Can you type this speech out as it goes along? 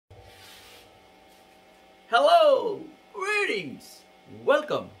Hello! Greetings!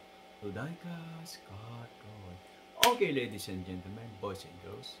 Welcome to Daika's Cartoon. Okay, ladies and gentlemen, boys and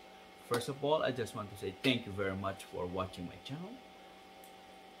girls. First of all, I just want to say thank you very much for watching my channel.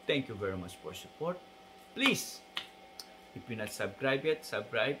 Thank you very much for support. Please, if you're not subscribed yet,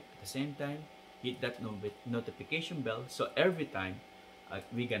 subscribe. At the same time, hit that notification bell so every time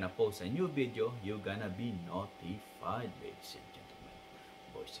we're gonna post a new video, you're gonna be notified, ladies and gentlemen,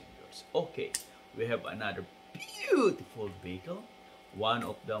 boys and girls. Okay, we have another beautiful vehicle, one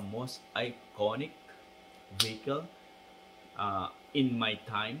of the most iconic vehicle in my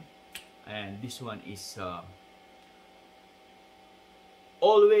time, and this one is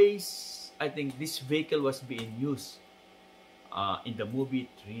always, I think this vehicle was being used in the movie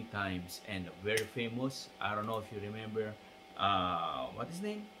 3 times and very famous. I don't know if you remember what is his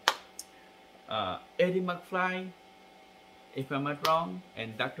name, Eddie McFly, if I'm not wrong,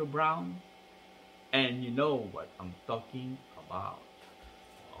 and Dr. Brown, and you know what I'm talking about.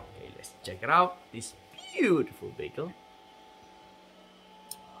 Okay, let's check it out, this beautiful vehicle.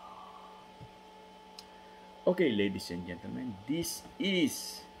 Okay, ladies and gentlemen, this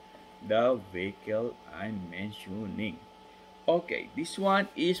is the vehicle I'm mentioning. Okay, this one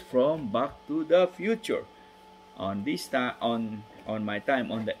is from Back to the Future. On this time, on my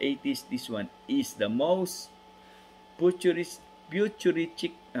time, on the 80s, this one is the most futuristic.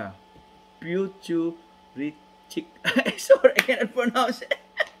 Sorry, I cannot pronounce it.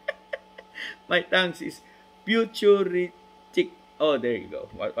 My tongue is futuristic. Oh, there you go.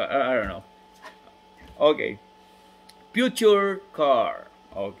 I don't know. Okay, future car.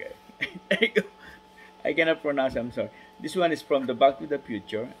 Okay, there you go. I cannot pronounce. I'm sorry. This one is from the Back to the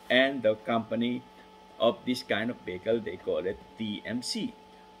Future, and the company of this kind of vehicle, they call it DMC.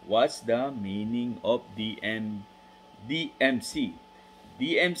 What's the meaning of DMC?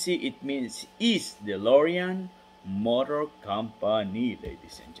 DMC, it means East DeLorean Motor Company,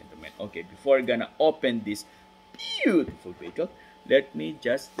 ladies and gentlemen. Okay, before I'm gonna open this beautiful vehicle, let me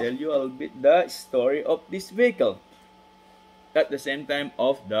just tell you a little bit the story of this vehicle at the same time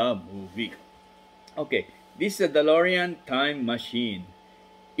of the movie. Okay, this is a DeLorean time machine.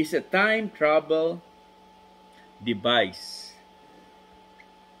 It's a time travel device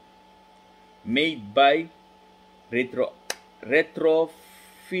made by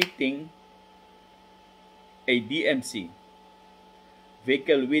retrofitting a DMC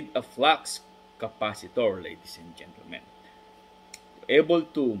vehicle with a flux capacitor, ladies and gentlemen. Able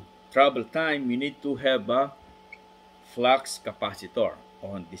to travel time, you need to have a flux capacitor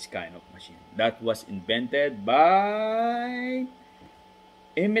on this kind of machine. That was invented by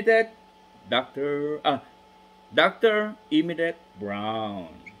Dr. Emmett Brown.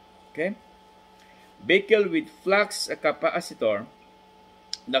 Okay, vehicle with flux capacitor.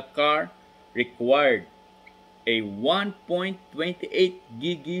 The car required a 1.28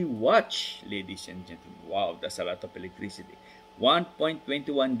 gigawatts, ladies and gentlemen. Wow, that's a lot of electricity.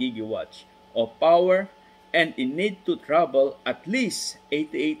 1.21 gigawatts of power, and it need to travel at least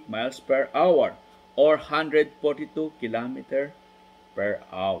 88 miles per hour or 142 kilometers per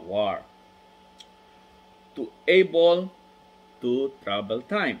hour to able to travel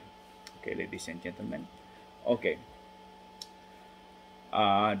time. Okay, ladies and gentlemen. Okay.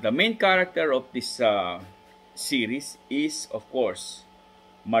 The main character of this series is, of course,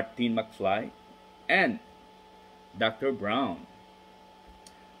 Martin McFly and Dr. Brown.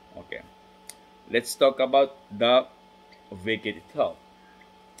 Okay. Let's talk about the vehicle itself.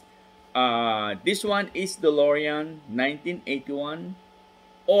 This one is DeLorean 1981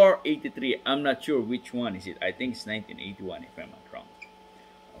 or 83. I'm not sure which one is it. I think it's 1981 if I'm not wrong.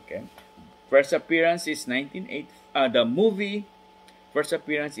 Okay. First appearance is 1980. The movie first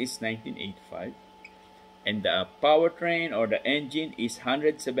appearance is 1985. And the powertrain or the engine is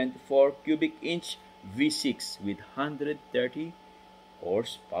 174 cubic inch V6 with 130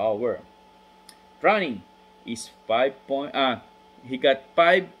 horsepower. Running is he got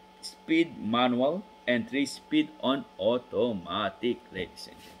 5-speed manual and 3-speed on automatic, ladies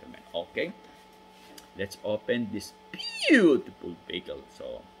and gentlemen. Okay, let's open this beautiful vehicle.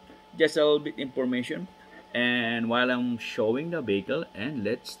 So just a little bit information, and while I'm showing the vehicle, and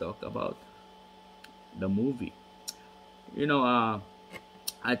let's talk about the movie. You know,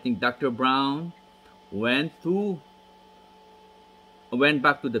 I think Dr. Brown went back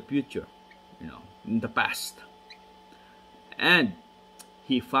to the future, you know, in the past, and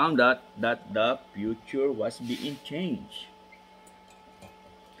he found out that the future was being changed,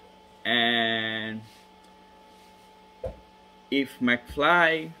 and if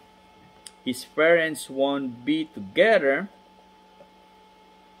McFly, his parents won't be together,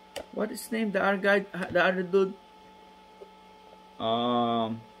 what is his name? The other guy, the other dude.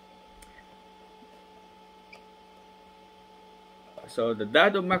 Um, so the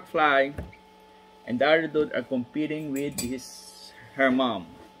dad of McFly and the other dude are competing with his mom.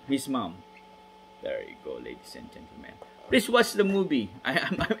 There you go, ladies and gentlemen. Please watch the movie.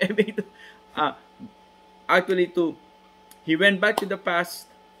 I'm able to, uh, actually to, he went back to the past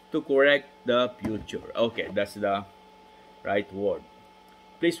to correct the future. Okay, that's the right word.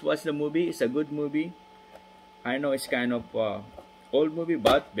 Please watch the movie. It's a good movie. I know it's kind of old movie,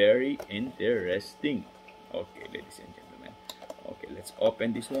 but very interesting. Okay, ladies and gentlemen. Okay, let's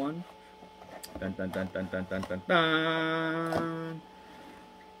open this one. Dun, dun, dun, dun, dun, dun, dun, dun.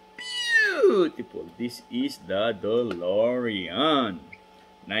 Beautiful. This is the DeLorean.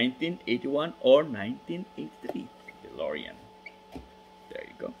 1981 or 1983. DeLorean. There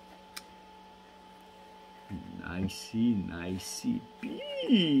you go. Nicey,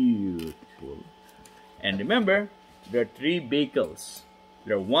 beautiful. And remember, there are 3 vehicles.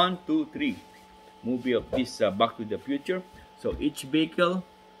 There are 1, 2, 3 movie of this Back to the Future. So each vehicle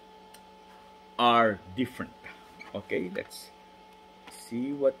are different. Okay, let's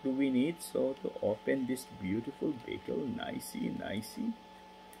see what do we need. So to open this beautiful vehicle, nicey.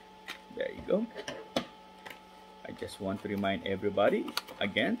 There you go. I just want to remind everybody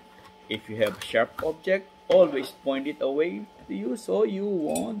again, if you have a sharp object, always point it away to you so you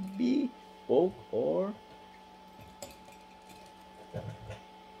won't be poked or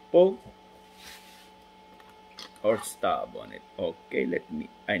stab on it. Okay,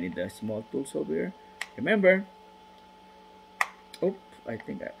 I need the small tools over here. Remember, I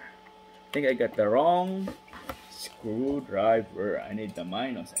think I got the wrong screwdriver. I need the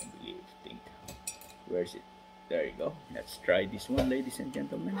minus, I believe. Where is it? There you go. Let's try this one, ladies and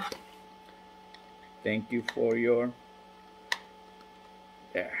gentlemen. Thank you for your...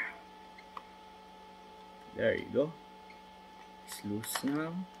 There you go. It's loose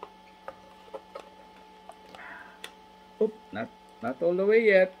now. Not all the way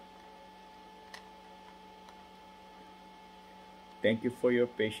yet. Thank you for your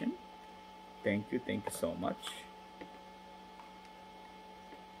patience. Thank you so much.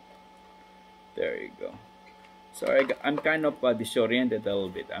 There you go. Sorry, I'm kind of disoriented a little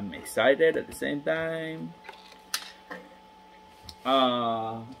bit. I'm excited at the same time.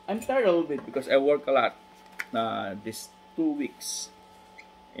 I'm tired a little bit because I work a lot these 2 weeks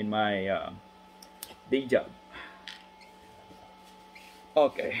in my day job.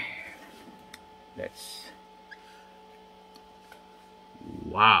 Okay,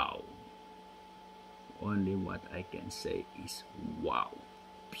 wow. Only what I can say is wow.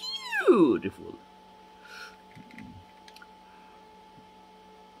 Beautiful.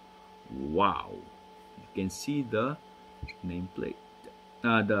 Wow. You can see the nameplate,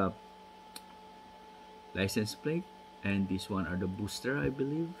 the license plate, and this one are the booster, I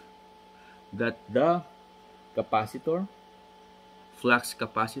believe. That the capacitor, flux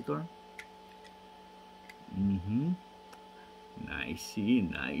capacitor.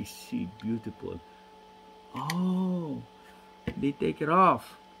 Nicey, beautiful. Oh, they take it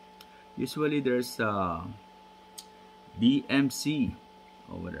off. Usually there's DMC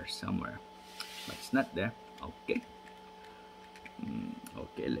over there somewhere, but it's not there. Okay.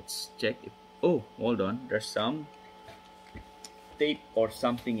 Okay, let's check if... Oh, hold on. There's some tape or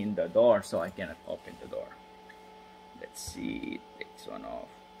something in the door, so I cannot open the door. Let's see. Take this one off.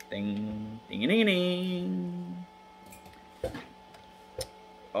 Ding, ding, ding, ding.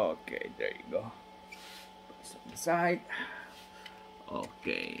 Okay, there you go. Put this on the side.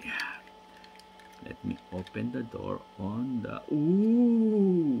 Okay. Let me open the door on the...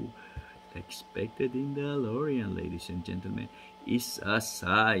 Ooh! Expected in the DeLorean, ladies and gentlemen, is a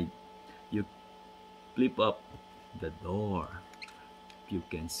side. You flip up the door. You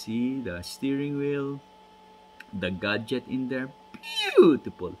can see the steering wheel, the gadget in there.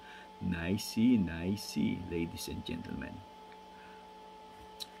 Beautiful. Nicey, ladies and gentlemen.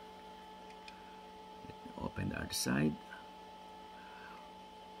 Let me open the other side.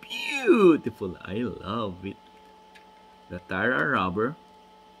 Beautiful. I love it. The tire are rubber.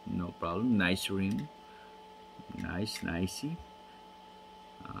 No problem. Nice rim. Nicey.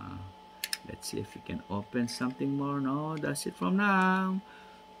 Let's see if we can open something more. No, that's it from now.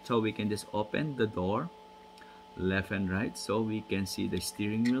 So we can just open the door left and right so we can see the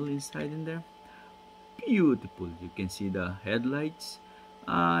steering wheel inside in there. Beautiful. You can see the headlights.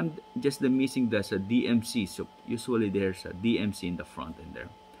 Just the missing, there's a DMC. So usually there's a DMC in the front in there.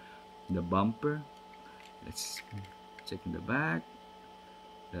 The bumper. Let's check in the back.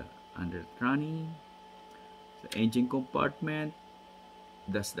 The under tranny. The engine compartment.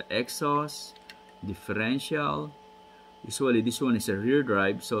 That's the exhaust, differential. Usually this one is a rear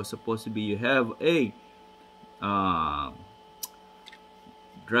drive, so supposed to be you have a uh,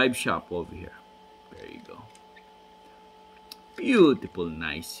 drive shaft over here. There you go. Beautiful,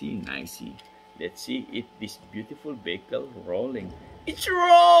 nicey, nicey. Let's see if this beautiful vehicle rolling. It's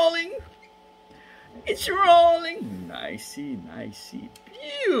rolling. It's rolling. Nicey, nicey.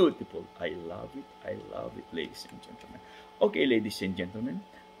 Beautiful. I love it. I love it, ladies and gentlemen. Okay, ladies and gentlemen,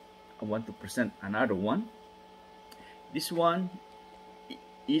 I want to present another one. This one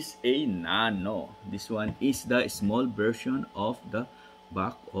is a nano. This one is the small version of the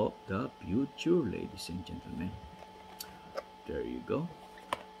back of the future, ladies and gentlemen. There you go.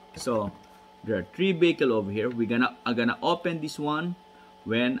 So there are three vehicles over here. I'm gonna open this one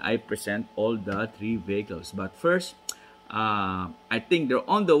when I present all the three vehicles. But first, I think they're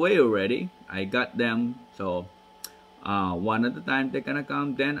on the way already. I got them. So one at a time they're gonna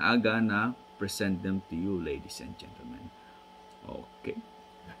come. Then I'm gonna present them to you, ladies and gentlemen. Okay.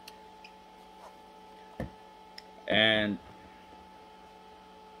 And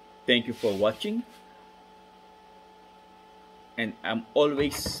thank you for watching. And I'm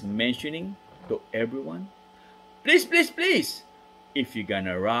always mentioning to everyone, please, please, please, if you're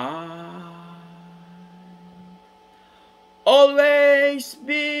gonna ride, always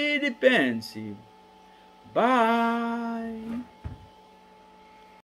be defensive. Bye.